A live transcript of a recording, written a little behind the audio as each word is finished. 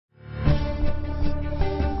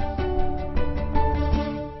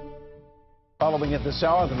Following at this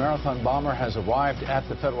hour, the marathon bomber has arrived at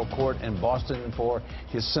the federal court in Boston for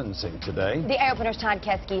his sentencing today. The Eye Opener's Todd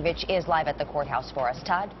Keskevich is live at the courthouse for us.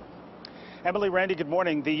 Todd? Emily, Randy, good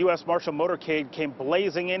morning. The U.S. Marshal motorcade came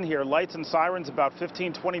blazing in here, lights and sirens, about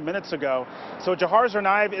 15-20 minutes ago. So Jahar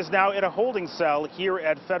Tsarnaev is now in a holding cell here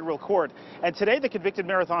at federal court. And today the convicted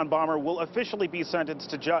marathon bomber will officially be sentenced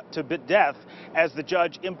to death as the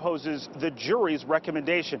judge imposes the jury's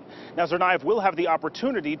recommendation. Now, Tsarnaev will have the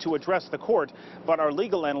opportunity to address the court, but our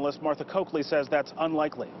legal analyst, Martha Coakley, says that's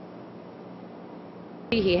unlikely.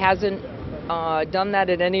 He hasn't done that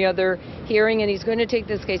at any other hearing, and he's going to take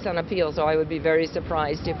this case on appeal, so I would be very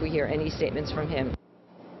surprised if we hear any statements from him.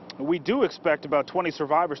 We do expect about 20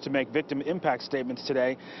 survivors to make victim impact statements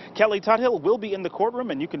today. Kelly Tuthill will be in the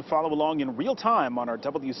courtroom, and you can follow along in real time on our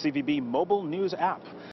WCVB mobile news app.